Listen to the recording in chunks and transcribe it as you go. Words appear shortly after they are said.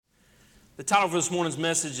The title for this morning's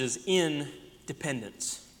message is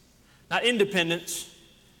Independence. Not independence,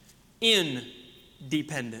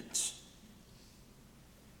 independence.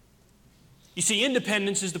 You see,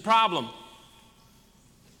 independence is the problem.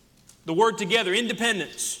 The word together,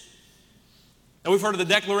 independence. Now, we've heard of the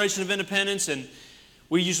Declaration of Independence, and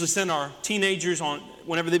we usually send our teenagers on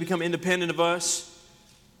whenever they become independent of us.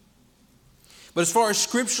 But as far as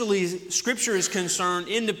Scripture is concerned,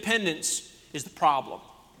 independence is the problem.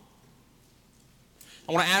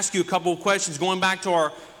 I want to ask you a couple of questions. Going back to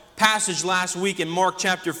our passage last week in Mark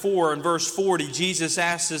chapter 4 and verse 40, Jesus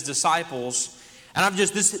asked his disciples, and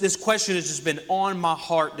this question has just been on my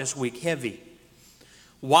heart this week, heavy.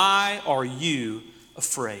 Why are you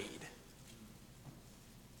afraid?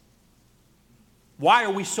 Why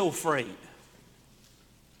are we so afraid?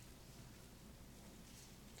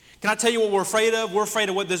 Can I tell you what we're afraid of? We're afraid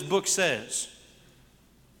of what this book says.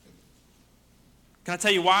 Can I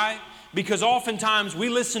tell you why? Because oftentimes we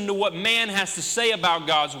listen to what man has to say about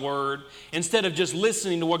God's Word instead of just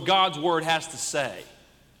listening to what God's Word has to say.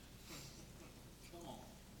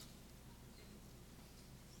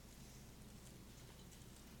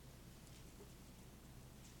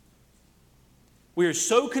 We are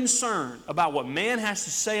so concerned about what man has to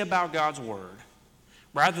say about God's Word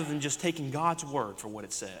rather than just taking God's Word for what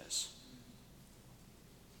it says.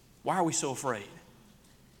 Why are we so afraid?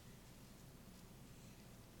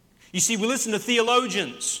 You see, we listen to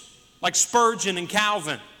theologians like Spurgeon and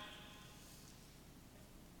Calvin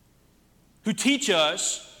who teach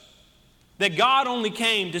us that God only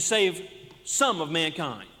came to save some of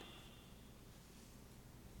mankind.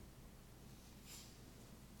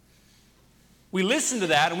 We listen to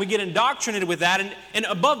that and we get indoctrinated with that. And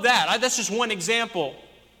above that, that's just one example.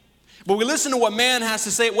 But we listen to what man has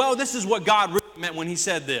to say. Well, this is what God really meant when he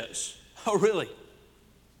said this. Oh, really?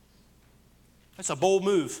 That's a bold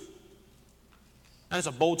move. That's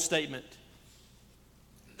a bold statement.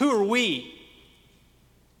 Who are we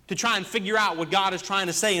to try and figure out what God is trying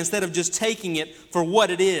to say instead of just taking it for what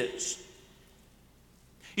it is?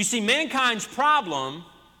 You see, mankind's problem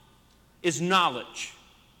is knowledge.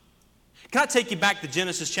 Can I take you back to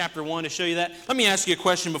Genesis chapter 1 to show you that? Let me ask you a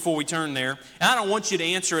question before we turn there. And I don't want you to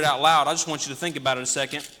answer it out loud. I just want you to think about it a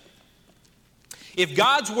second. If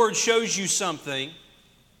God's Word shows you something,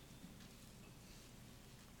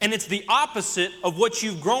 and it's the opposite of what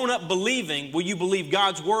you've grown up believing, will you believe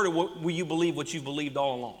God's Word or will you believe what you've believed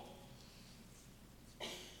all along?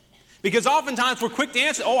 Because oftentimes we're quick to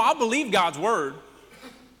answer, I'll believe God's Word.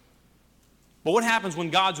 But what happens when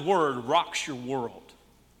God's Word rocks your world?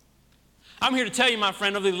 I'm here to tell you, my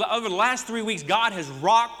friend, over the last 3 weeks, God has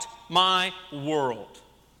rocked my world.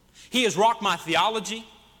 He has rocked my theology.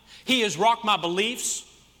 He has rocked my beliefs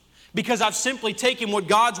because I've simply taken what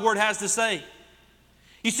God's Word has to say.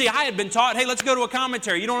 You see, I had been taught, hey, let's go to a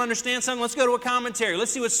commentary. You don't understand something? Let's go to a commentary.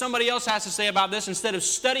 Let's see what somebody else has to say about this instead of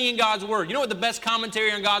studying God's Word. You know what the best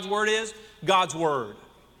commentary on God's Word is? God's Word.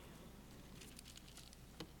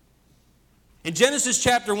 In Genesis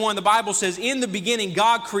chapter 1, the Bible says, in the beginning,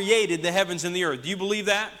 God created the heavens and the earth. Do you believe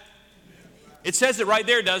that? It says it right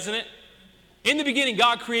there, doesn't it? In the beginning,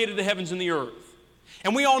 God created the heavens and the earth.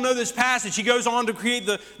 And we all know this passage. He goes on to create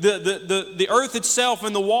the earth itself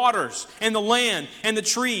and the waters and the land and the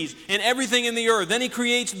trees and everything in the earth. Then he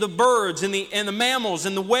creates the birds and the mammals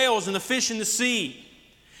and the whales and the fish in the sea.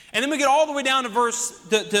 And then we get all the way down to verse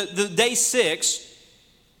day 6.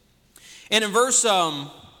 And in verse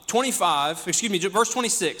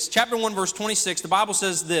 26, chapter 1, verse 26, the Bible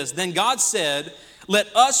says this, then God said, let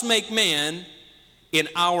us make man in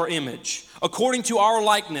our image, according to our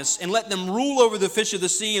likeness, and let them rule over the fish of the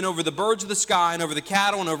sea and over the birds of the sky and over the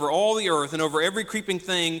cattle and over all the earth and over every creeping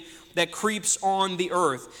thing that creeps on the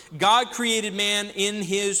earth. God created man in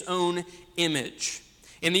his own image.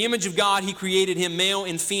 In the image of God, he created him, male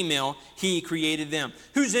and female, he created them.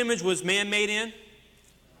 Whose image was man made in?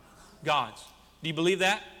 God's. Do you believe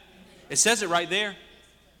that? It says it right there.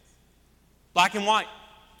 Black and white.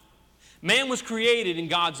 Man was created in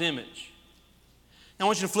God's image. Now I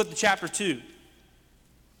want you to flip to chapter 2.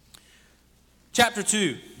 Chapter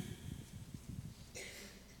 2.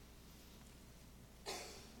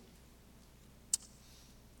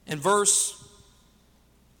 And give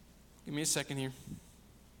me a second here.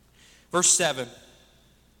 Verse 7.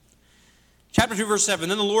 Chapter 2, verse 7.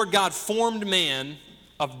 Then the Lord God formed man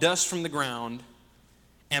of dust from the ground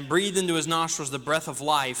and breathed into his nostrils the breath of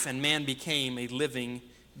life, and man became a living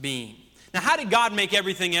being. Now, how did God make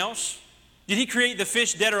everything else? Did he create the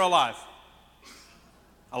fish dead or alive?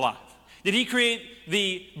 Alive. Did he create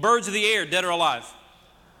the birds of the air dead or alive?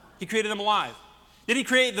 He created them alive. Did he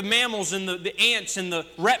create the mammals and the ants and the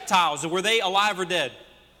reptiles? Were they alive or dead?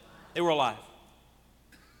 They were alive.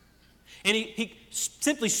 And he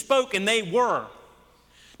simply spoke and they were.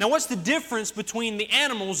 Now what's the difference between the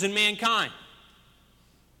animals and mankind?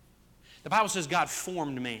 The Bible says God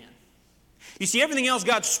formed man. You see, everything else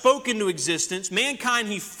God spoke into existence. Mankind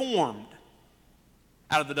he formed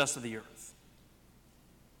out of the dust of the earth.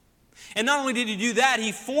 And not only did he do that,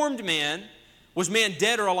 he formed man. Was man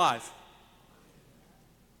dead or alive?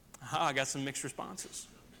 I got some mixed responses.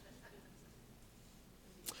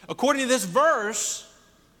 According to this verse,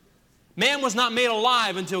 man was not made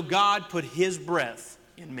alive until God put his breath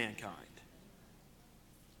in mankind.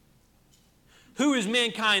 Who is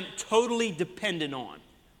mankind totally dependent on?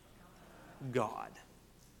 God.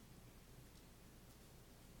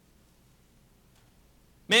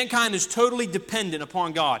 Mankind is totally dependent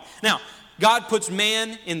upon God. Now, God puts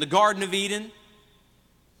man in the Garden of Eden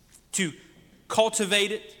to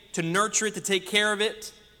cultivate it, to nurture it, to take care of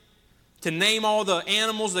it, to name all the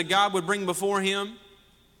animals that God would bring before him.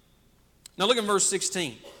 Now look at verse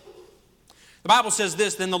 16. The Bible says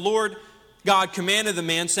this, then the Lord God commanded the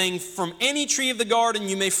man, saying, from any tree of the garden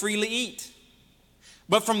you may freely eat,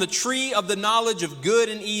 but from the tree of the knowledge of good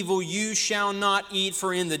and evil you shall not eat,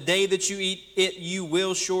 for in the day that you eat it you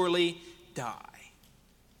will surely die.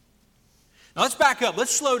 Now let's back up.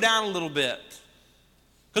 Let's slow down a little bit.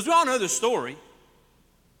 Because we all know the story.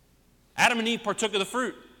 Adam and Eve partook of the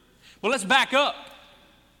fruit. But let's back up.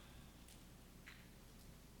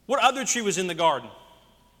 What other tree was in the garden?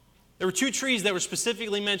 There were two trees that were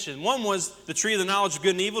specifically mentioned. One was the tree of the knowledge of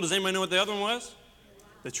good and evil. Does anybody know what the other one was?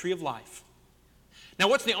 The tree of life. Now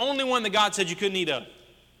what's the only one that God said you couldn't eat of?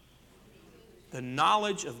 The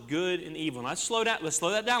knowledge of good and evil. Now let's slow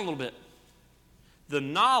that down a little bit. The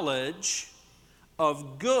knowledge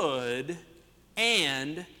of good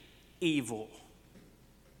and evil.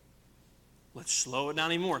 Let's slow it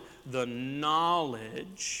down even more. The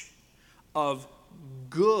knowledge of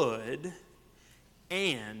good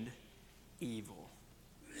and evil.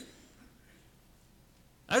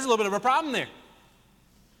 There's a little bit of a problem there.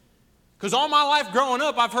 Because all my life growing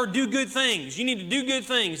up, I've heard do good things. You need to do good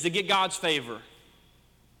things to get God's favor.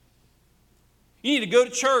 You need to go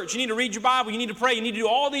to church. You need to read your Bible. You need to pray. You need to do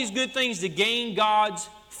all these good things to gain God's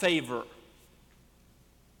favor.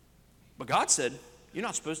 But God said, you're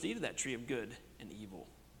not supposed to eat of that tree of good and evil.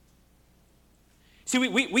 See,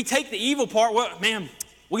 we take the evil part. Well, man,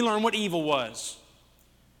 we learn what evil was.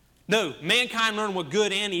 No, mankind learned what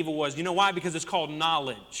good and evil was. You know why? Because it's called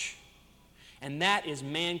knowledge. And that is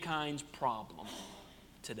mankind's problem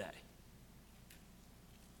today.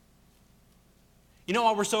 You know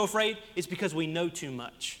why we're so afraid? It's because we know too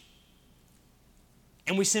much.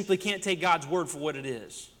 And we simply can't take God's word for what it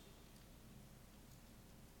is.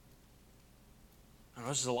 I know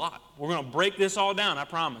this is a lot. We're going to break this all down, I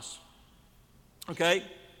promise. Okay?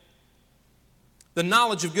 The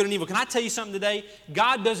knowledge of good and evil. Can I tell you something today?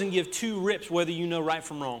 God doesn't give two rips whether you know right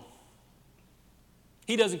from wrong.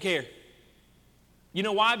 He doesn't care. You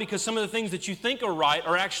know why? Because some of the things that you think are right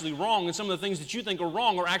are actually wrong, and some of the things that you think are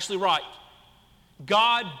wrong are actually right.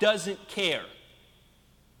 God doesn't care.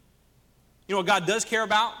 You know what God does care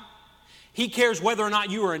about? He cares whether or not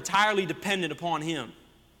you are entirely dependent upon Him.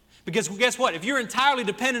 Because guess what? If you're entirely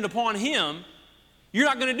dependent upon Him, you're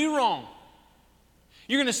not going to do wrong.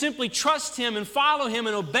 You're going to simply trust Him and follow Him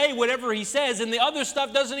and obey whatever He says, and the other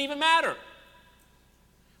stuff doesn't even matter.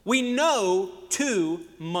 We know too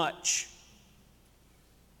much.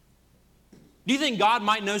 Do you think God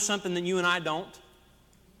might know something that you and I don't?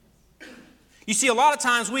 You see, a lot of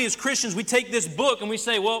times we as Christians, we take this book and we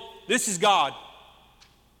say, well, this is God.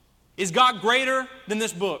 Is God greater than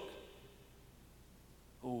this book?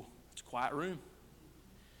 Oh, it's a quiet room.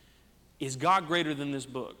 Is God greater than this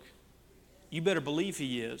book? You better believe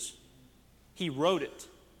He is. He wrote it.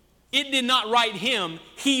 It did not write Him.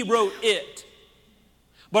 He wrote it.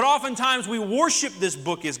 But oftentimes we worship this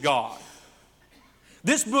book as God.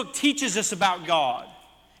 This book teaches us about God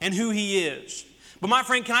and who He is. But my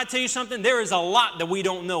friend, can I tell you something? There is a lot that we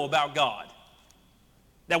don't know about God,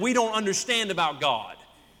 that we don't understand about God.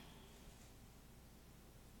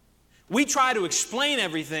 We try to explain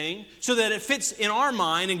everything so that it fits in our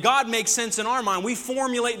mind and God makes sense in our mind. We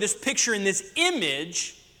formulate this picture and this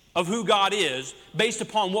image of who God is based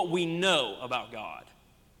upon what we know about God.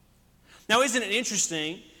 Now, isn't it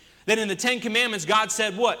interesting that in the Ten Commandments, God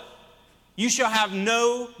said what? You shall have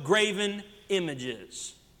no graven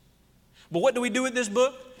images. But what do we do with this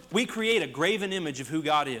book? We create a graven image of who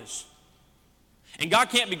God is. And God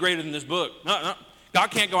can't be greater than this book. No. God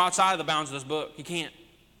can't go outside of the bounds of this book. He can't.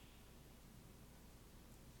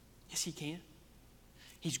 Yes, He can.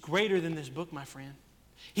 He's greater than this book, my friend.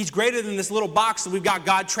 He's greater than this little box that we've got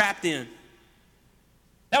God trapped in.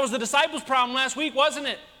 That was the disciples' problem last week, wasn't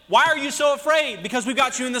it? Why are you so afraid? Because we've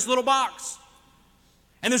got you in this little box.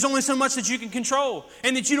 And there's only so much that you can control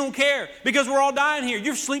and that you don't care because we're all dying here.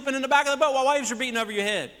 You're sleeping in the back of the boat while waves are beating over your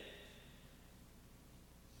head.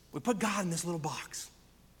 We put God in this little box.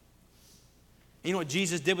 And you know what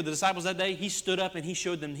Jesus did with the disciples that day? He stood up and he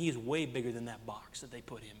showed them he is way bigger than that box that they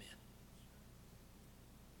put him in.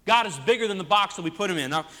 God is bigger than the box that we put him in.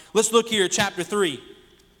 Now, let's look here at chapter 3.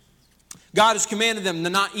 God has commanded them to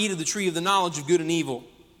not eat of the tree of the knowledge of good and evil.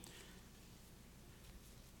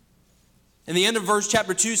 And the end of verse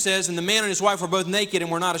chapter 2 says, and the man and his wife were both naked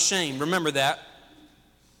and were not ashamed. Remember that.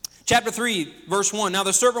 Chapter 3, verse 1. Now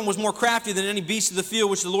the serpent was more crafty than any beast of the field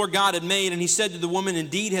which the Lord God had made. And he said to the woman,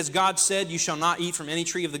 indeed has God said, you shall not eat from any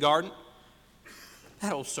tree of the garden?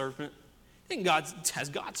 That old serpent. Has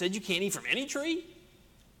God said you can't eat from any tree?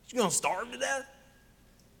 You're going to starve to death?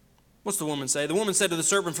 What's the woman say? The woman said to the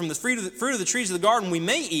serpent, from the fruit of the trees of the garden we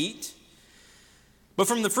may eat, but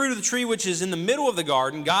from the fruit of the tree which is in the middle of the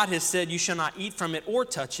garden, God has said, you shall not eat from it or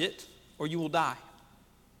touch it, or you will die.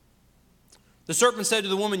 The serpent said to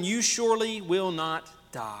the woman, you surely will not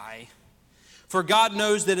die. For God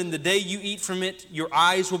knows that in the day you eat from it, your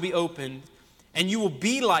eyes will be opened, and you will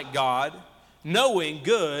be like God, knowing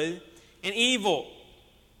good and evil.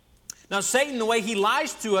 Now, Satan, the way he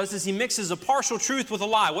lies to us is he mixes a partial truth with a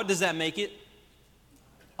lie. What does that make it?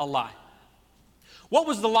 A lie. What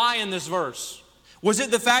was the lie in this verse? Was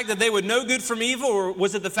it the fact that they would know good from evil, or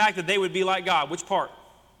was it the fact that they would be like God? Which part?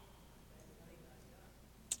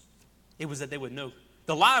 It was that they would know.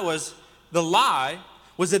 The lie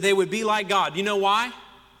was that they would be like God. You know why?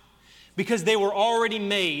 Because they were already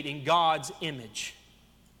made in God's image.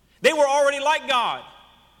 They were already like God.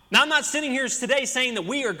 Now, I'm not sitting here today saying that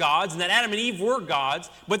we are gods and that Adam and Eve were gods,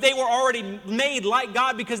 but they were already made like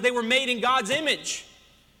God because they were made in God's image.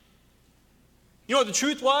 You know what the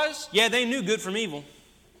truth was? Yeah, they knew good from evil.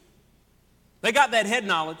 They got that head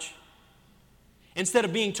knowledge. Instead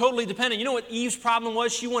of being totally dependent. You know what Eve's problem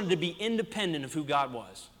was? She wanted to be independent of who God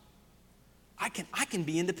was. I can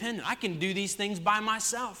be independent. I can do these things by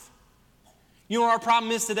myself. You know what our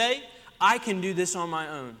problem is today? I can do this on my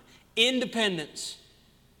own. Independence.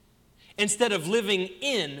 Instead of living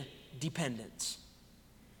in dependence.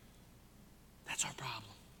 That's our problem.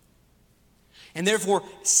 And therefore,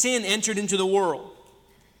 sin entered into the world.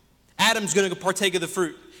 Adam's going to partake of the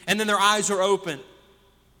fruit. And then their eyes are open.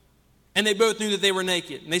 And they both knew that they were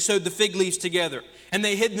naked. And they sewed the fig leaves together. And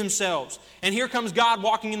they hid themselves. And here comes God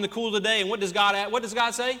walking in the cool of the day. And what does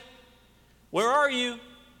God say? Where are you?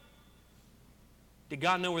 Did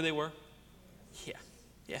God know where they were?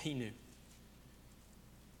 Yeah, he knew.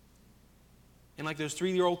 And like those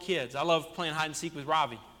 3-year-old kids, I love playing hide and seek with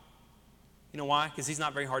Ravi. You know why? Because he's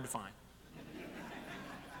not very hard to find.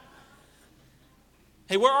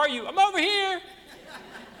 Hey, where are you? I'm over here.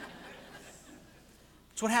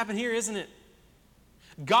 That's what happened here, isn't it?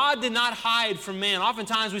 God did not hide from man.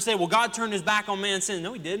 Oftentimes we say, well, God turned his back on man's sin.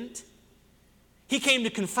 No, he didn't. He came to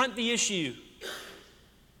confront the issue.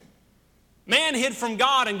 Man hid from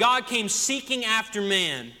God, and God came seeking after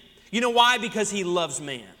man. You know why? Because he loves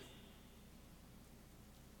man.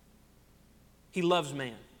 He loves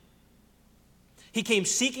man. He came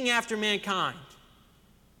seeking after mankind.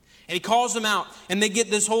 And he calls them out, and they get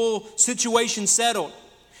this whole situation settled.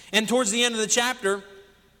 And towards the end of the chapter,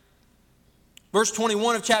 verse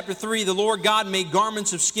 21 of chapter 3, the Lord God made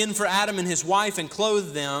garments of skin for Adam and his wife and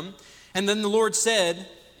clothed them. And then the Lord said,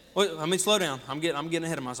 slow down. I'm getting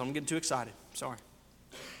ahead of myself. I'm getting too excited. Sorry.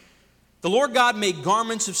 The Lord God made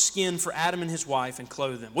garments of skin for Adam and his wife and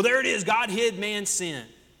clothed them. Well, there it is. God hid man's sin.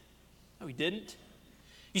 No, he didn't.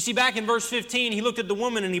 You see, back in verse 15, he looked at the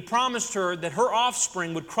woman and he promised her that her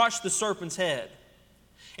offspring would crush the serpent's head.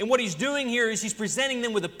 And what he's doing here is he's presenting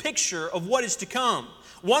them with a picture of what is to come.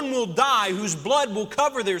 One will die whose blood will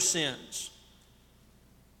cover their sins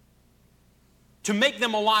to make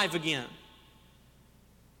them alive again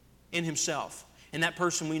in himself. And that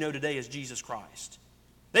person we know today is Jesus Christ.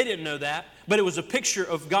 They didn't know that, but it was a picture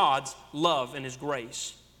of God's love and his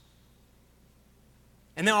grace.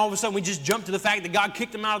 And then all of a sudden we just jump to the fact that God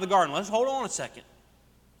kicked them out of the garden. Let's hold on a second.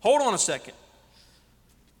 Hold on a second.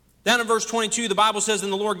 Down in verse 22, the Bible says,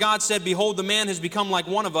 and the Lord God said, behold, the man has become like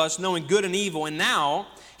one of us, knowing good and evil. And now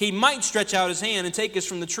he might stretch out his hand and take us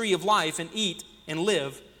from the tree of life and eat and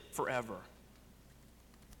live forever.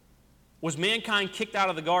 Was mankind kicked out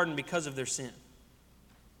of the garden because of their sin?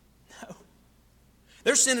 No.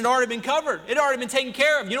 Their sin had already been covered. It had already been taken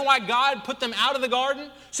care of. You know why God put them out of the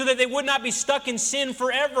garden? So that they would not be stuck in sin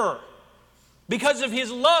forever. Because of his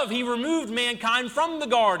love, he removed mankind from the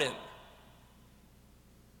garden.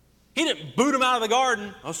 He didn't boot them out of the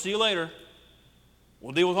garden. I'll see you later.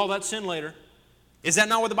 We'll deal with all that sin later. Is that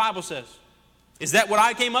not what the Bible says? Is that what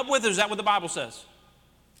I came up with, or is that what the Bible says?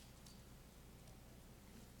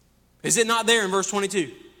 Is it not there in verse 22?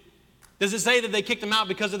 Does it say that they kicked them out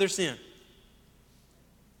because of their sin?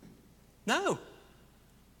 No.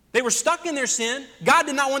 They were stuck in their sin. God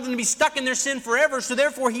did not want them to be stuck in their sin forever, so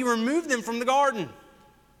therefore he removed them from the garden.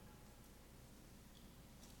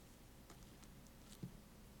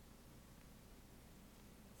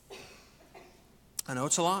 I know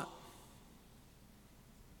it's a lot.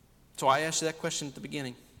 So I asked you that question at the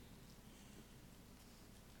beginning.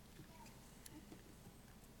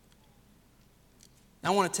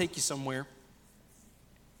 Now I want to take you somewhere.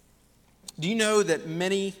 Do you know that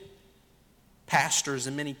many pastors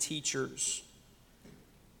and many teachers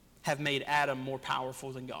have made Adam more powerful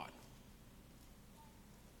than God?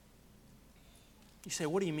 You say,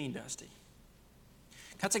 what do you mean, Dusty?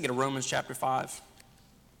 Can I take you to Romans chapter 5?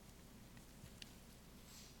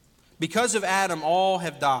 Because of Adam, all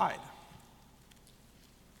have died.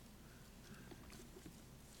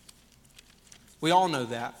 We all know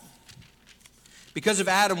that. Because of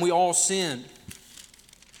Adam, we all sinned.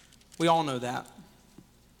 We all know that.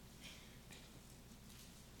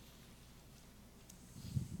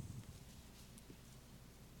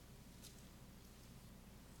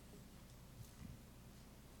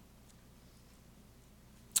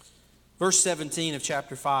 Verse 17 of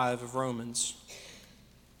chapter 5 of Romans.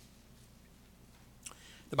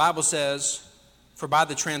 The Bible says, "For by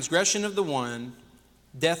the transgression of the one,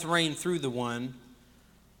 death reigned through the one,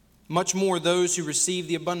 much more those who receive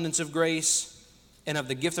the abundance of grace and of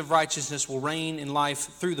the gift of righteousness will reign in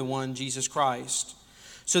life through the one, Jesus Christ.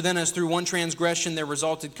 So then as through one transgression there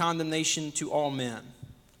resulted condemnation to all men."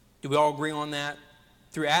 Do we all agree on that?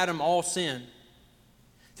 Through Adam, all sin.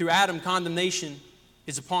 Through Adam, condemnation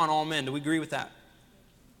is upon all men. Do we agree with that?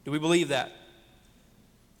 Do we believe that?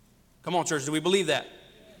 Come on, church, do we believe that?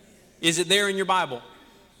 Is it there in your Bible?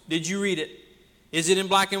 Did you read it? Is it in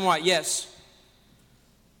black and white? Yes.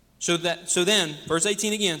 So then, verse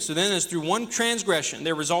 18 again, "So then as through one transgression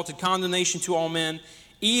there resulted condemnation to all men,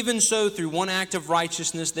 even so through one act of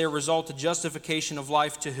righteousness there resulted justification of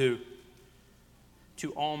life to who?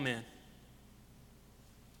 To all men."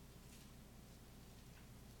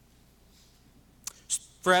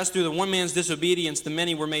 "For as through the one man's disobedience the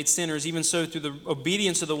many were made sinners, even so through the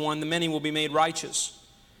obedience of the one the many will be made righteous."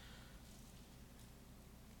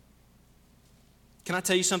 Can I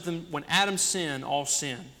tell you something? When Adam sinned, all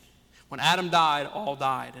sinned. When Adam died, all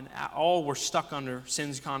died. And all were stuck under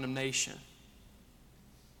sin's condemnation.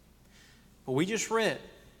 But we just read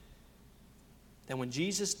that when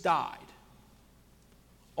Jesus died,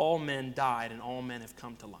 all men died and all men have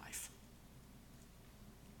come to life.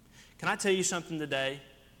 Can I tell you something today?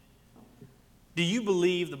 Do you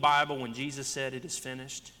believe the Bible when Jesus said it is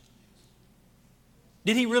finished?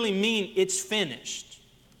 Did he really mean it's finished?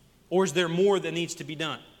 Or is there more that needs to be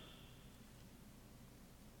done?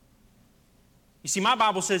 You see, my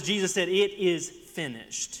Bible says Jesus said it is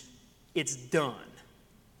finished. It's done.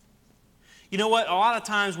 You know what? A lot of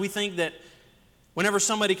times we think that whenever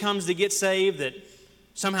somebody comes to get saved, that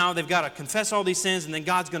somehow they've got to confess all these sins and then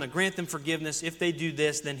God's going to grant them forgiveness. If they do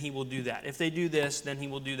this, then he will do that. If they do this, then he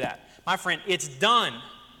will do that. My friend, it's done.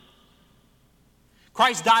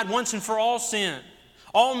 Christ died once and for all sin.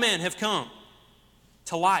 All men have come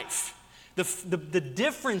to life. The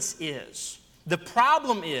difference is, the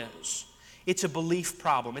problem is, it's a belief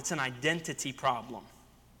problem. It's an identity problem.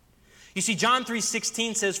 You see, John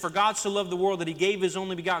 3:16 says, "For God so loved the world that he gave his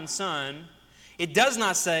only begotten Son." It does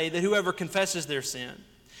not say that whoever confesses their sin.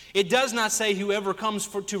 It does not say whoever comes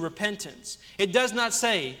to repentance. It does not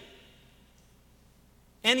say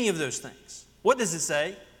any of those things. What does it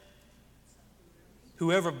say?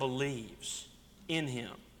 Whoever believes in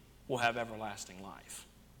him will have everlasting life.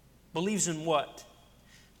 Believes in what?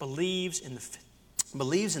 Believes in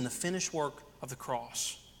the finished work of the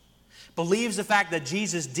cross. Believes the fact that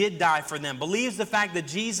Jesus did die for them. Believes the fact that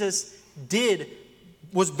Jesus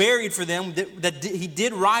was buried for them, that he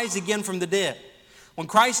did rise again from the dead. When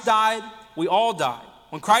Christ died, we all died.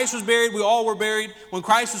 When Christ was buried, we all were buried. When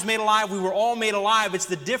Christ was made alive, we were all made alive. It's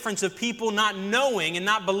the difference of people not knowing and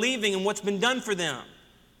not believing in what's been done for them.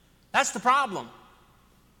 That's the problem.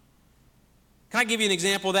 Can I give you an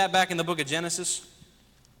example of that back in the book of Genesis?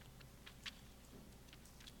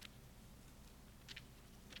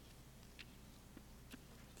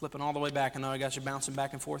 Flipping all the way back. I know I got you bouncing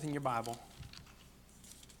back and forth in your Bible.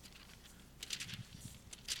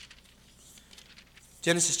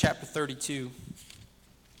 Genesis chapter 32.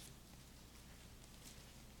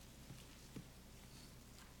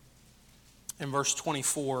 in verse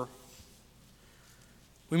 24,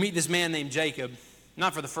 we meet this man named Jacob.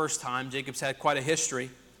 Not for the first time. Jacob's had quite a history.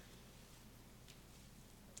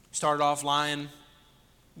 Started off lying,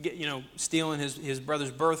 stealing his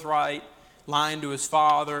brother's birthright, lying to his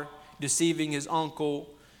father, deceiving his uncle.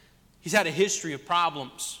 He's had a history of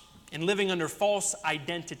problems and living under false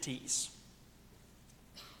identities.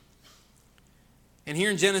 And here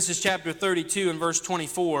in Genesis chapter 32 and verse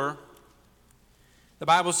 24, the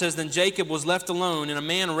Bible says, then Jacob was left alone, and a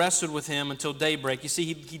man wrestled with him until daybreak. You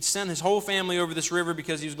see, he'd sent his whole family over this river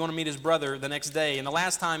because he was going to meet his brother the next day. And the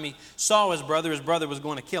last time he saw his brother was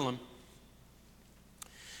going to kill him.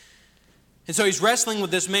 And so he's wrestling with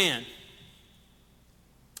this man.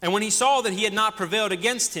 And when he saw that he had not prevailed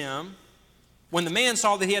against him, when the man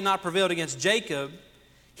saw that he had not prevailed against Jacob,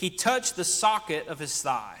 he touched the socket of his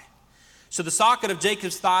thigh. So the socket of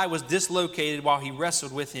Jacob's thigh was dislocated while he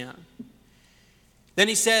wrestled with him. Then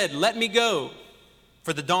he said, let me go,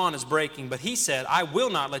 for the dawn is breaking. But he said, I will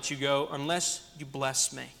not let you go unless you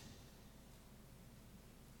bless me.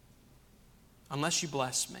 Unless you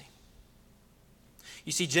bless me.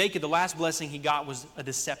 You see, Jacob, the last blessing he got was a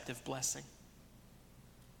deceptive blessing.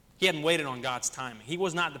 He hadn't waited on God's timing. He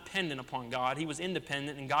was not dependent upon God. He was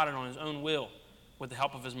independent and got it on his own will with the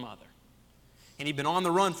help of his mother. And he'd been on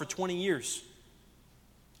the run for 20 years.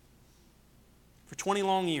 For 20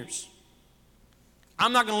 long years.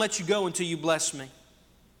 I'm not going to let you go until you bless me,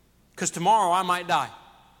 because tomorrow I might die.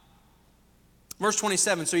 Verse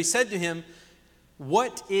 27, so he said to him,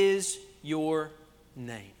 what is your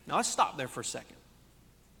name? Now let's stop there for a second.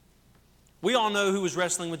 We all know who was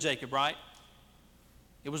wrestling with Jacob, right?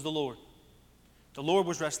 It was the Lord. The Lord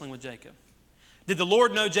was wrestling with Jacob. Did the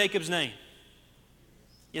Lord know Jacob's name?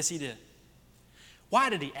 Yes, he did. Why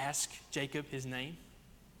did he ask Jacob his name?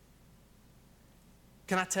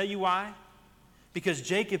 Can I tell you why? Because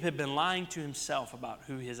Jacob had been lying to himself about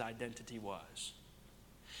who his identity was.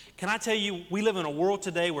 Can I tell you, we live in a world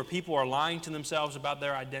today where people are lying to themselves about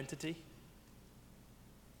their identity?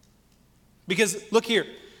 Because, look here,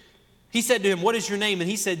 he said to him, what is your name? And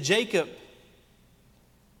he said, Jacob.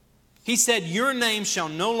 He said, your name shall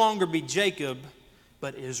no longer be Jacob,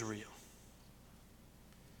 but Israel.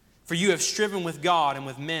 For you have striven with God and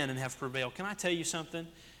with men and have prevailed. Can I tell you something?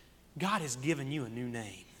 God has given you a new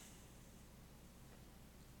name.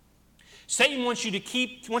 Satan wants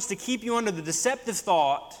to keep you under the deceptive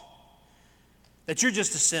thought that you're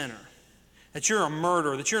just a sinner, that you're a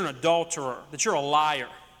murderer, that you're an adulterer, that you're a liar,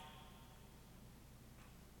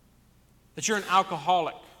 that you're an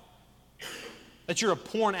alcoholic, that you're a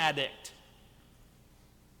porn addict.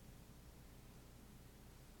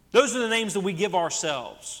 Those are the names that we give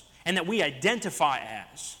ourselves and that we identify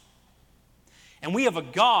as. And we have a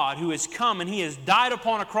God who has come and he has died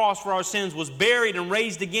upon a cross for our sins, was buried and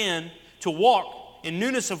raised again to walk in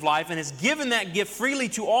newness of life, and has given that gift freely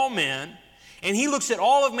to all men. And he looks at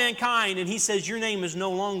all of mankind and he says, your name is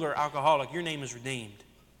no longer alcoholic, your name is redeemed.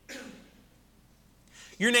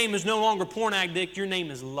 Your name is no longer porn addict, your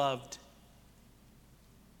name is loved.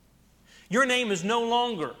 Your name is no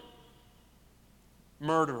longer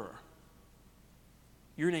murderer.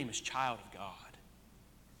 Your name is child of God.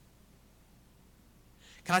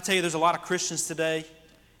 Can I tell you, there's a lot of Christians today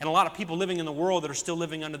and a lot of people living in the world that are still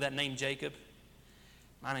living under that name Jacob.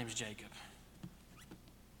 My name's Jacob.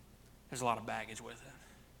 There's a lot of baggage with it.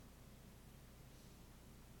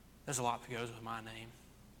 There's a lot that goes with my name.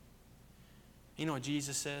 You know what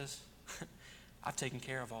Jesus says? I've taken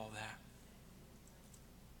care of all that.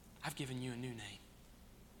 I've given you a new name.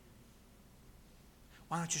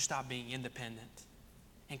 Why don't you stop being independent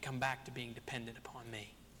and come back to being dependent upon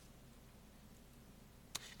me?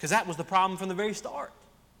 Because that was the problem from the very start.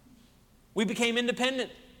 We became independent.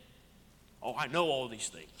 Oh, I know all these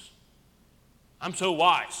things. I'm so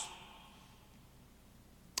wise.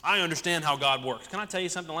 I understand how God works. Can I tell you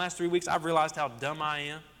something? The last 3 weeks, I've realized how dumb I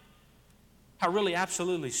am. How really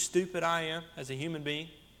absolutely stupid I am as a human being.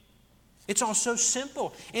 It's all so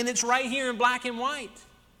simple. And it's right here in black and white.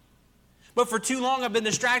 But for too long, I've been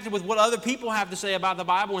distracted with what other people have to say about the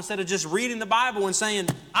Bible instead of just reading the Bible and saying,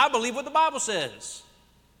 I believe what the Bible says.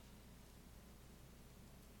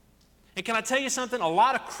 And can I tell you something? A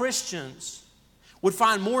lot of Christians would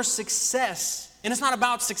find more success. And it's not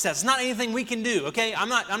about success. It's not anything we can do, okay?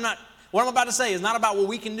 What I'm about to say is not about what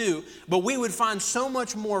we can do, but we would find so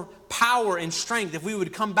much more power and strength if we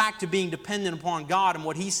would come back to being dependent upon God and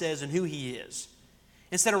what He says and who He is,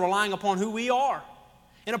 instead of relying upon who we are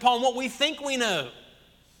and upon what we think we know.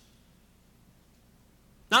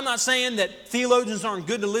 Now, I'm not saying that theologians aren't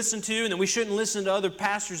good to listen to and that we shouldn't listen to other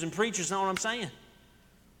pastors and preachers. That's not what I'm saying.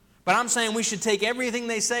 But But I'm saying we should take everything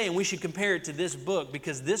they say and we should compare it to this book,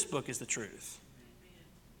 because this book is the truth.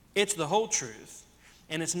 It's the whole truth,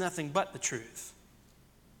 and it's nothing but the truth.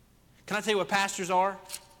 Can I tell you what pastors are?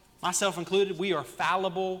 Myself included, we are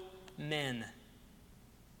fallible men.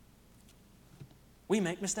 We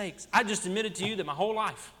make mistakes. I just admitted to you that my whole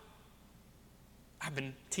life I've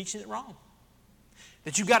been teaching it wrong.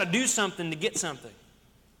 That you've got to do something to get something.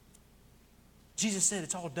 Jesus said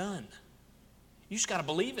it's all done. You just got to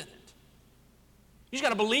believe in it. You just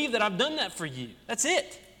got to believe that I've done that for you. That's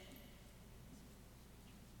it.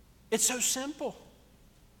 It's so simple.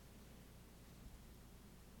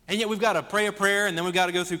 And yet we've got to pray a prayer, and then we've got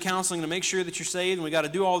to go through counseling to make sure that you're saved, and we've got to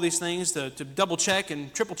do all these things to double check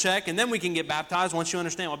and triple check, and then we can get baptized once you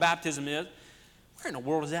understand what baptism is. Where in the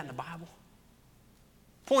world is that in the Bible?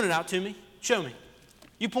 Point it out to me. Show me.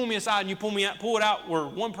 You pull me aside and you pull it out where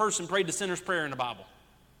one person prayed the sinner's prayer in the Bible.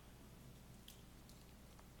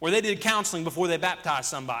 Where they did counseling before they baptized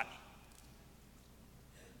somebody.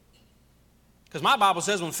 Because my Bible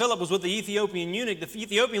says when Philip was with the Ethiopian eunuch, the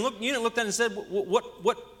Ethiopian eunuch looked at him and said,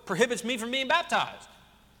 what prohibits me from being baptized?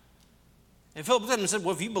 And Philip looked at him and said,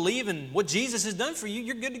 well, if you believe in what Jesus has done for you,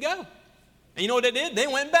 you're good to go. And you know what they did? They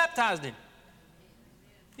went and baptized him.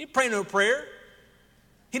 He didn't pray no prayer.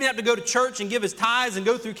 He didn't have to go to church and give his tithes and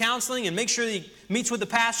go through counseling and make sure that he meets with the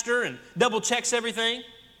pastor and double checks everything.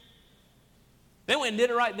 They went and did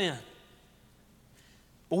it right then.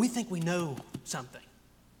 But we think we know something.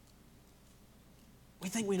 We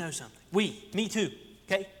think we know something. Me too,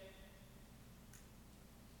 okay?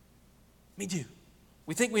 Me too.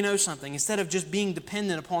 We think we know something instead of just being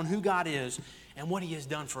dependent upon who God is and what He has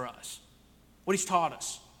done for us, what He's taught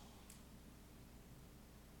us.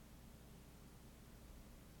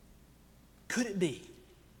 Could it be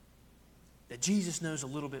that Jesus knows a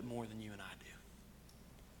little bit more than you and I do?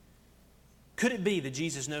 Could it be that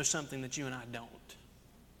Jesus knows something that you and I don't?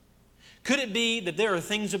 Could it be that there are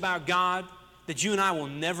things about God that you and I will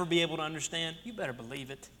never be able to understand? You better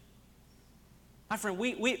believe it. My friend,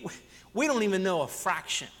 we don't even know a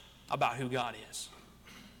fraction about who God is.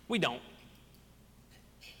 We don't.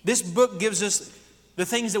 This book gives us the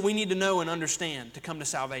things that we need to know and understand to come to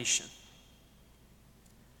salvation.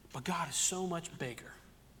 But God is so much bigger.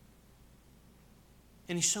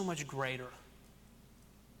 And He's so much greater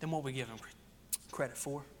than what we give Him credit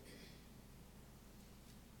for.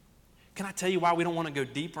 Can I tell you why we don't want to go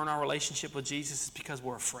deeper in our relationship with Jesus? It's because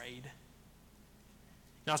we're afraid.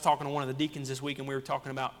 I was talking to one of the deacons this week, and we were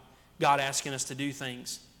talking about God asking us to do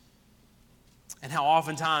things. And how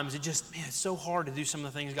oftentimes it's so hard to do some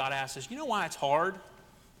of the things God asks us. You know why it's hard?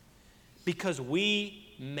 Because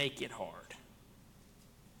we make it hard.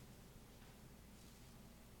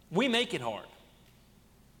 We make it hard.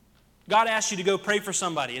 God asks you to go pray for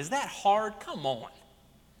somebody. Is that hard? Come on.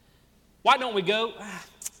 Why don't we go?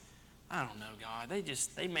 I don't know, God.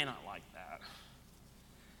 They may not like that.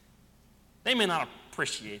 They may not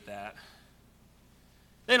appreciate that.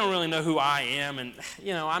 They don't really know who I am, and,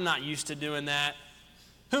 I'm not used to doing that.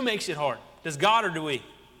 Who makes it hard? Does God or do we?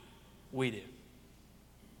 We do.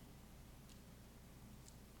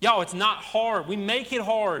 Y'all, it's not hard. We make it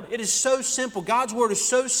hard. It is so simple. God's word is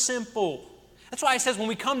so simple. That's why it says when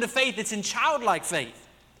we come to faith, it's in childlike faith.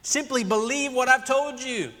 Simply believe what I've told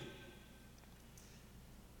you.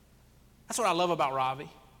 That's what I love about Ravi.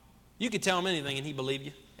 You could tell him anything and he'd believe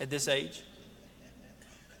you at this age.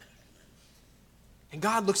 And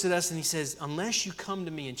God looks at us and He says, unless you come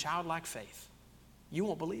to me in childlike faith, you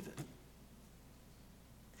won't believe it.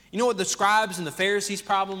 You know what the scribes and the Pharisees'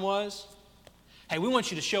 problem was? Hey, we want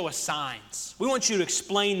you to show us signs. We want you to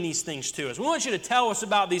explain these things to us. We want you to tell us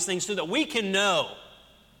about these things so that we can know.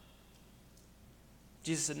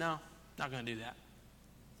 Jesus said, no, not going to do that.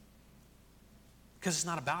 Because it's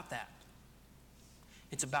not about that.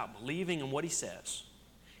 It's about believing in what He says.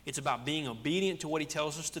 It's about being obedient to what He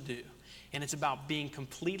tells us to do. And it's about being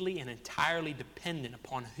completely and entirely dependent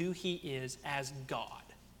upon who He is as God.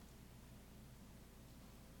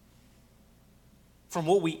 From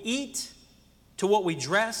what we eat to what we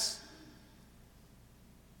dress.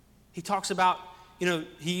 He talks about,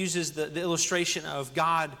 he uses the illustration of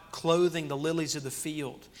God clothing the lilies of the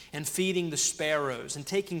field and feeding the sparrows and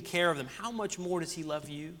taking care of them. How much more does He love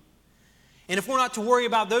you? And if we're not to worry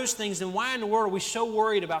about those things, then why in the world are we so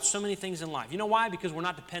worried about so many things in life? You know why? Because we're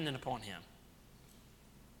not dependent upon Him.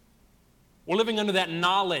 We're living under that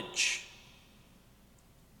knowledge.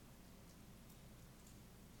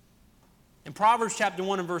 In Proverbs chapter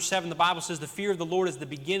 1 and verse 7, the Bible says the fear of the Lord is the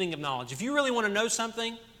beginning of knowledge. If you really want to know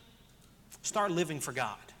something, start living for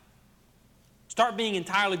God. Start being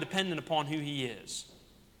entirely dependent upon who He is.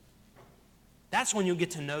 That's when you'll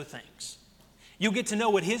get to know things. You'll get to know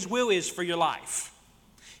what His will is for your life.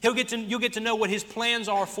 You'll get to know what His plans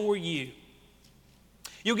are for you.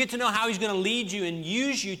 You'll get to know how He's going to lead you and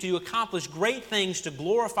use you to accomplish great things to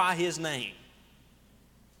glorify His name.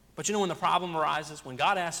 But you know when the problem arises? When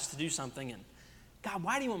God asks us to do something and, God,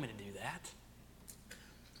 why do you want me to do that?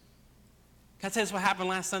 Can I tell you what happened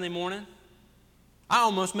last Sunday morning? I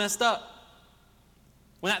almost messed up.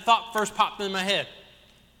 When that thought first popped in my head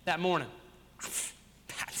that morning.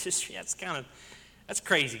 That's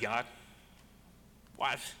crazy, God.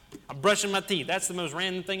 Why? I'm brushing my teeth. That's the most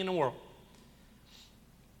random thing in the world.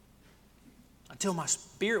 Until my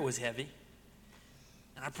spirit was heavy.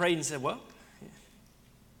 And I prayed and said, well,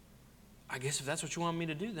 I guess if that's what you want me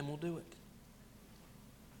to do, then we'll do it.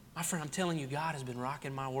 My friend, I'm telling you, God has been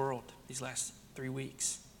rocking my world these last 3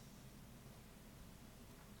 weeks.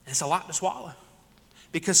 And it's a lot to swallow.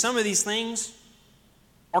 Because some of these things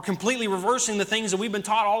are completely reversing the things that we've been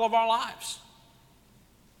taught all of our lives.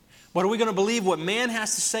 But are we going to believe what man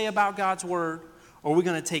has to say about God's word, or are we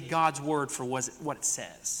going to take God's word for what it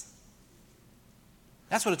says?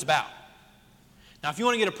 That's what it's about. Now, if you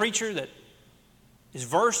want to get a preacher that is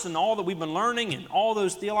versed in all that we've been learning and all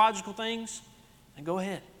those theological things, then go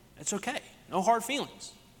ahead. It's okay. No hard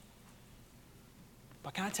feelings.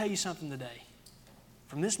 But can I tell you something today?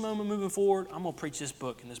 From this moment moving forward, I'm going to preach this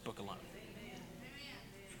book and this book alone.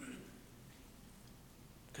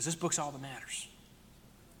 Because this book's all that matters.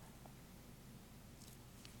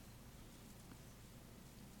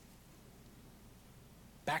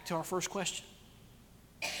 Back to our first question.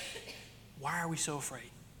 Why are we so afraid?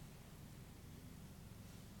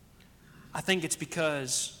 I think it's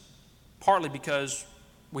partly because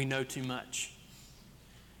we know too much.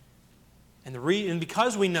 And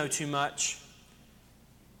because we know too much,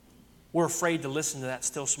 we're afraid to listen to that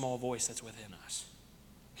still small voice that's within us.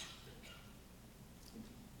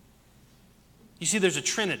 You see, there's a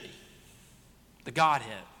Trinity, the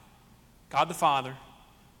Godhead, God the Father,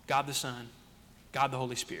 God the Son, God the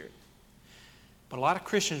Holy Spirit. But a lot of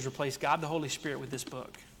Christians replace God the Holy Spirit with this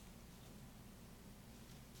book.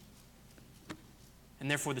 And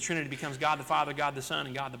therefore the Trinity becomes God the Father, God the Son,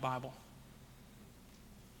 and God the Bible.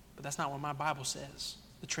 But that's not what my Bible says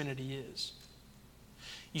the Trinity is.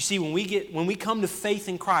 You see, when we come to faith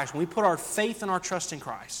in Christ, when we put our faith and our trust in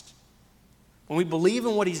Christ, when we believe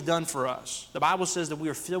in what He's done for us, the Bible says that we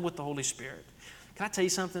are filled with the Holy Spirit. Can I tell you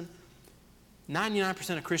something?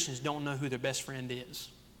 99% of Christians don't know who their best friend is.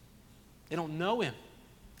 They don't know Him.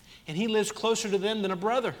 And He lives closer to them than a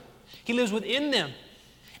brother. He lives within them.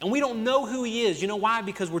 And we don't know who He is. You know why?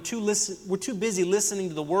 Because we're too busy listening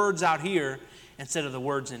to the words out here instead of the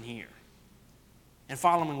words in here. And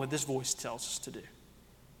following what this voice tells us to do.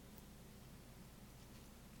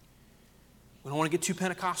 We don't want to get too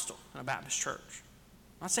Pentecostal in a Baptist church.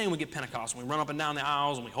 I'm not saying we get Pentecostal. We run up and down the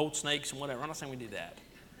aisles and we hold snakes and whatever. I'm not saying we do that.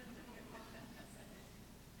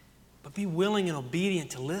 But be willing and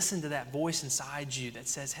obedient to listen to that voice inside you that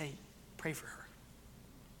says, hey, pray for her.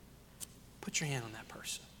 Put your hand on that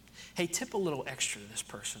person. Hey, tip a little extra to this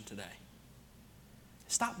person today.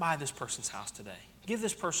 Stop by this person's house today. Give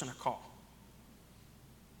this person a call.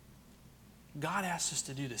 God asks us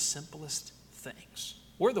to do the simplest things.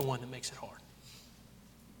 We're the one that makes it hard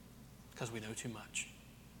because we know too much.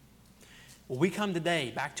 Well, we come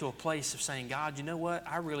today back to a place of saying, God, you know what?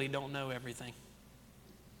 I really don't know everything.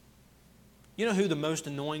 You know who the most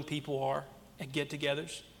annoying people are at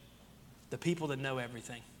get-togethers? The people that know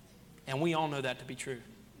everything. And we all know that to be true.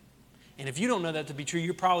 And if you don't know that to be true,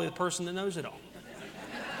 you're probably the person that knows it all.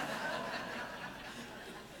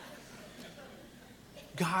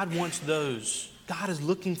 God wants those. God is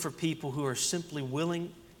looking for people who are simply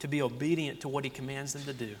willing to be obedient to what He commands them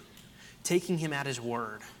to do. Taking Him at His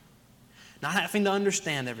word. Not having to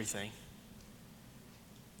understand everything.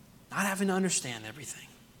 Not having to understand everything.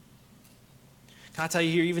 Can I tell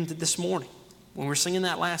you here, even this morning, when we were singing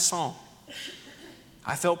that last song,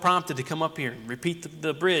 I felt prompted to come up here and repeat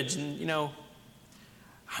the bridge. And, you know,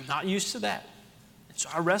 I'm not used to that. And so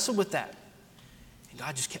I wrestled with that. And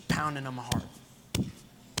God just kept pounding on my heart.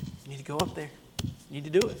 You need to go up there. You need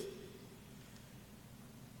to do it.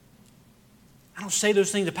 I don't say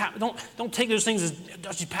those things to pat. Don't take those things as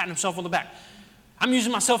Dusty patting himself on the back. I'm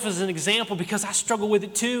using myself as an example because I struggle with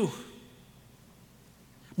it too.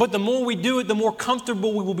 But the more we do it, the more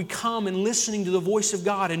comfortable we will become in listening to the voice of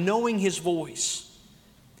God and knowing His voice.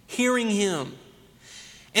 Hearing Him.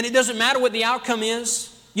 And it doesn't matter what the outcome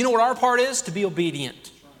is. You know what our part is? To be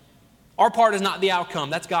obedient. Our part is not the outcome.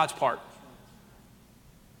 That's God's part.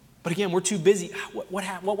 But again, we're too busy. What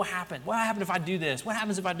will happen? What happens if I do this? What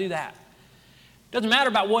happens if I do that? Doesn't matter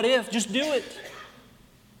about what if, just do it.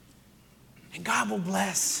 And God will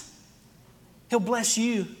bless. He'll bless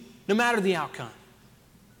you no matter the outcome.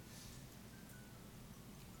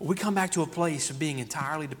 We come back to a place of being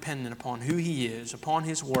entirely dependent upon who He is, upon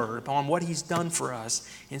His Word, upon what He's done for us,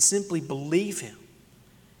 and simply believe Him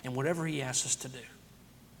in whatever He asks us to do.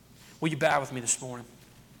 Will you bow with me this morning?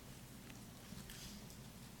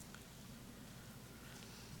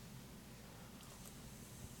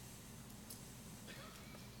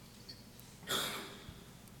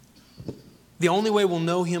 The only way we'll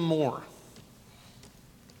know Him more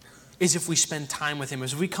is if we spend time with Him,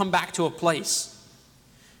 is if we come back to a place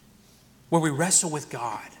where we wrestle with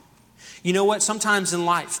God. You know what? Sometimes in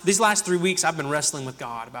life, these last 3 weeks, I've been wrestling with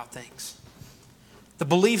God about things. The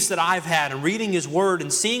beliefs that I've had and reading His Word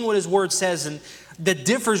and seeing what His Word says and that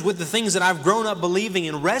differs with the things that I've grown up believing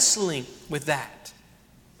and wrestling with that.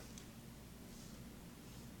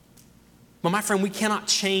 But my friend, we cannot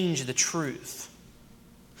change the truth.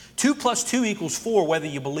 2 plus 2 equals 4 whether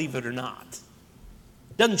you believe it or not.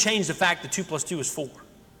 Doesn't change the fact that 2 plus 2 is 4.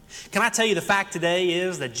 Can I tell you the fact today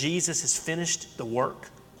is that Jesus has finished the work,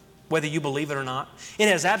 whether you believe it or not? It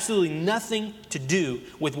has absolutely nothing to do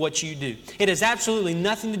with what you do. It has absolutely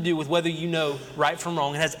nothing to do with whether you know right from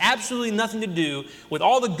wrong. It has absolutely nothing to do with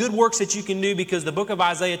all the good works that you can do, because the book of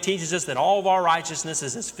Isaiah teaches us that all of our righteousness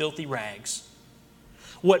is as filthy rags.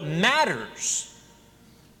 What matters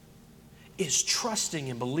is trusting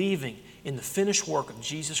and believing in the finished work of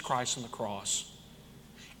Jesus Christ on the cross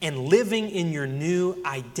and living in your new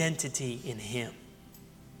identity in Him.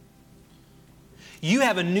 You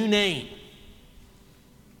have a new name.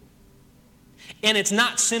 And it's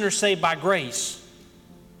not sinners saved by grace.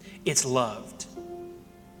 It's loved.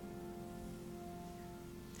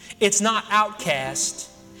 It's not outcast.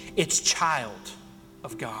 It's child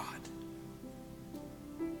of God.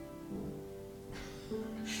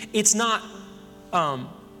 It's not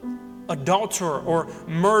adulterer or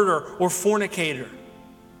murderer or fornicator.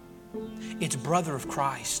 It's brother of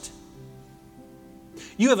Christ.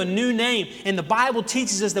 You have a new name, and the Bible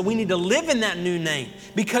teaches us that we need to live in that new name,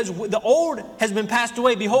 because the old has been passed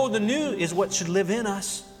away. Behold, the new is what should live in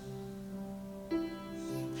us.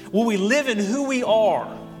 Will we live in who we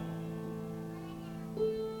are,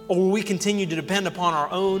 or will we continue to depend upon our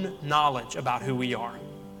own knowledge about who we are?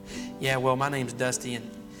 Yeah, well, my name's Dusty, and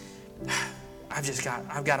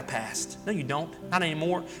I've got a past. No, you don't. Not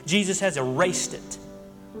anymore. Jesus has erased it.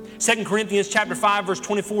 2 Corinthians chapter 5, verse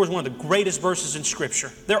 24 is one of the greatest verses in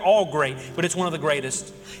Scripture. They're all great, but it's one of the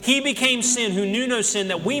greatest. He became sin who knew no sin,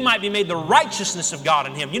 that we might be made the righteousness of God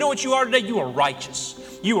in Him. You know what you are today? You are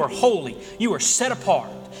righteous. You are holy. You are set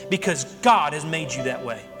apart because God has made you that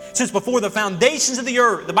way. Since before the foundations of the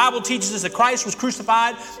earth, the Bible teaches us that Christ was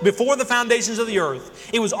crucified before the foundations of the earth.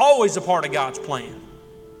 It was always a part of God's plan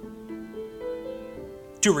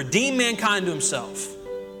to redeem mankind to Himself.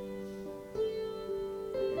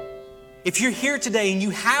 If you're here today and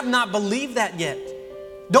you have not believed that yet,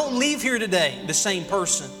 don't leave here today the same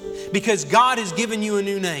person, because God has given you a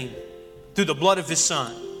new name through the blood of His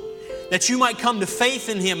Son, that you might come to faith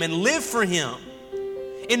in Him and live for Him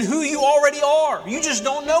in who you already are. You just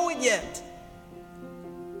don't know it yet.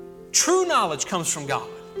 True knowledge comes from God.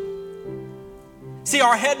 See,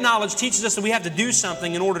 our head knowledge teaches us that we have to do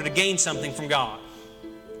something in order to gain something from God.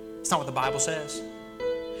 It's not what the Bible says.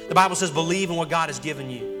 The Bible says believe in what God has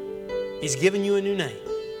given you. He's given you a new name.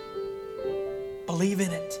 Believe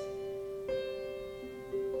in it.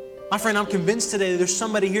 My friend, I'm convinced today that there's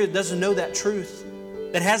somebody here that doesn't know that truth,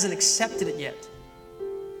 that hasn't accepted it yet.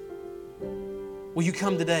 Will you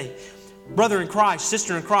come today? Brother in Christ,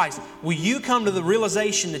 sister in Christ, will you come to the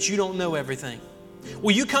realization that you don't know everything?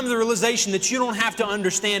 Will you come to the realization that you don't have to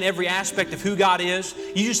understand every aspect of who God is?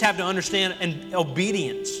 You just have to understand and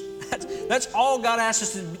obedience. That's all God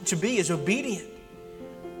asks us to be, is obedient.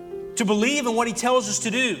 To believe in what He tells us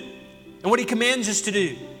to do and what He commands us to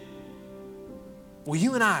do. Will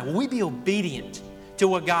you and I, will we be obedient to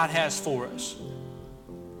what God has for us?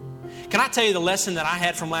 Can I tell you the lesson that I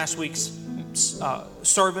had from last week's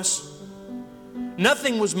service?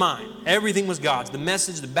 Nothing was mine. Everything was God's. The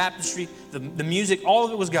message, the baptistry, the music, all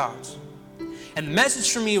of it was God's. And the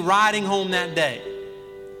message for me riding home that day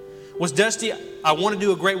was, Dusty, I want to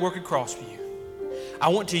do a great work at Crossview. I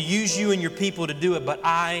want to use you and your people to do it, but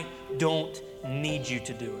I don't need you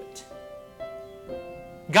to do it.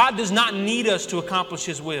 God does not need us to accomplish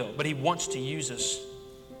His will, but He wants to use us.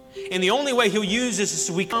 And the only way He'll use us is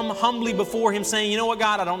if we come humbly before Him saying, you know what,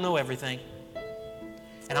 God, I don't know everything.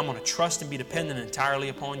 And I'm going to trust and be dependent entirely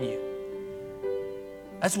upon you.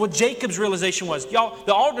 That's what Jacob's realization was. Y'all,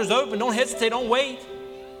 the altar's open. Don't hesitate. Don't wait.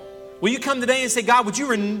 Will you come today and say, God, would you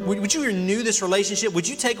renew this relationship? Would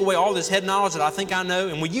you take away all this head knowledge that I think I know?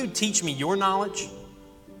 And will you teach me your knowledge?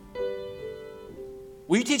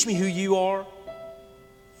 Will you teach me who you are?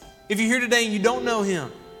 If you're here today and you don't know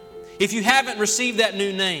Him, if you haven't received that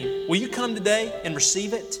new name, will you come today and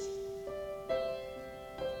receive it?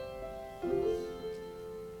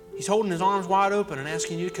 He's holding His arms wide open and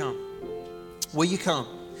asking you to come. Will you come?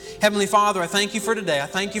 Heavenly Father, I thank you for today. I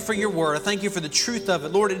thank you for your word. I thank you for the truth of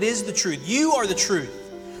it. Lord, it is the truth. You are the truth.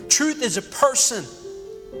 Truth is a person.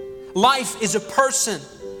 Life is a person.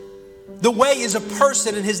 The way is a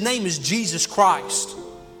person, and His name is Jesus Christ.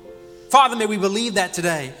 Father, may we believe that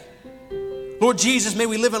today. Lord Jesus, may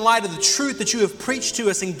we live in light of the truth that you have preached to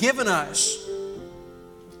us and given us.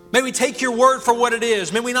 May we take your word for what it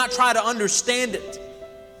is. May we not try to understand it.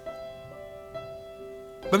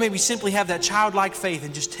 But may we simply have that childlike faith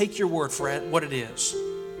and just take your word for what it is.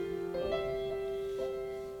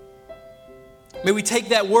 May we take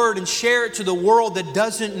that word and share it to the world that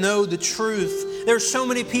doesn't know the truth. There are so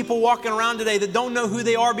many people walking around today that don't know who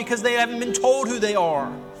they are because they haven't been told who they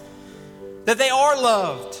are. That they are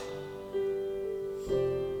loved.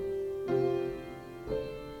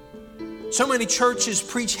 So many churches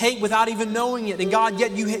preach hate without even knowing it. And God,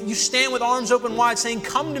 yet you stand with arms open wide saying,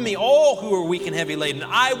 come to me, all who are weak and heavy laden.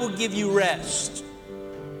 I will give you rest.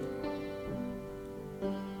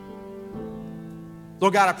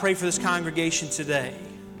 Lord God, I pray for this congregation today.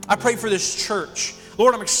 I pray for this church.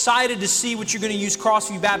 Lord, I'm excited to see what you're going to use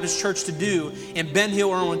Crossview Baptist Church to do in Ben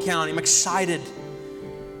Hill, Irwin County. I'm excited.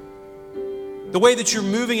 The way that you're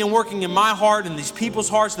moving and working in my heart and these people's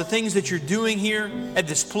hearts, the things that you're doing here at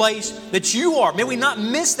this place, that you are. May we not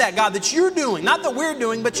miss that, God, that you're doing. Not that we're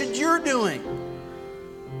doing, but that you're doing.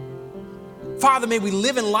 Father, may we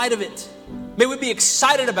live in light of it. May we be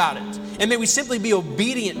excited about it. And may we simply be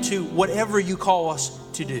obedient to whatever you call us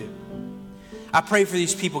to do. I pray for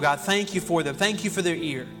these people, God. Thank you for them. Thank you for their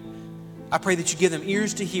ear. I pray that you give them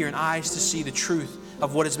ears to hear and eyes to see the truth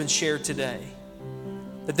of what has been shared today.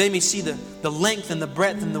 That they may see the length and the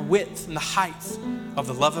breadth and the width and the height of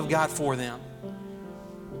the love of God for them.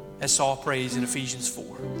 As Saul prays in Ephesians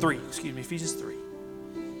 3.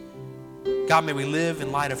 God, may we live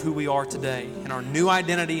in light of who we are today and our new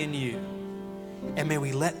identity in you. And may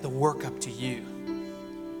we let the work up to you.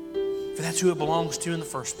 For that's who it belongs to in the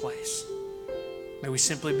first place. May we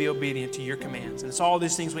simply be obedient to your commands. And it's all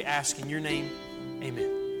these things we ask in your name.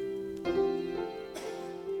 Amen.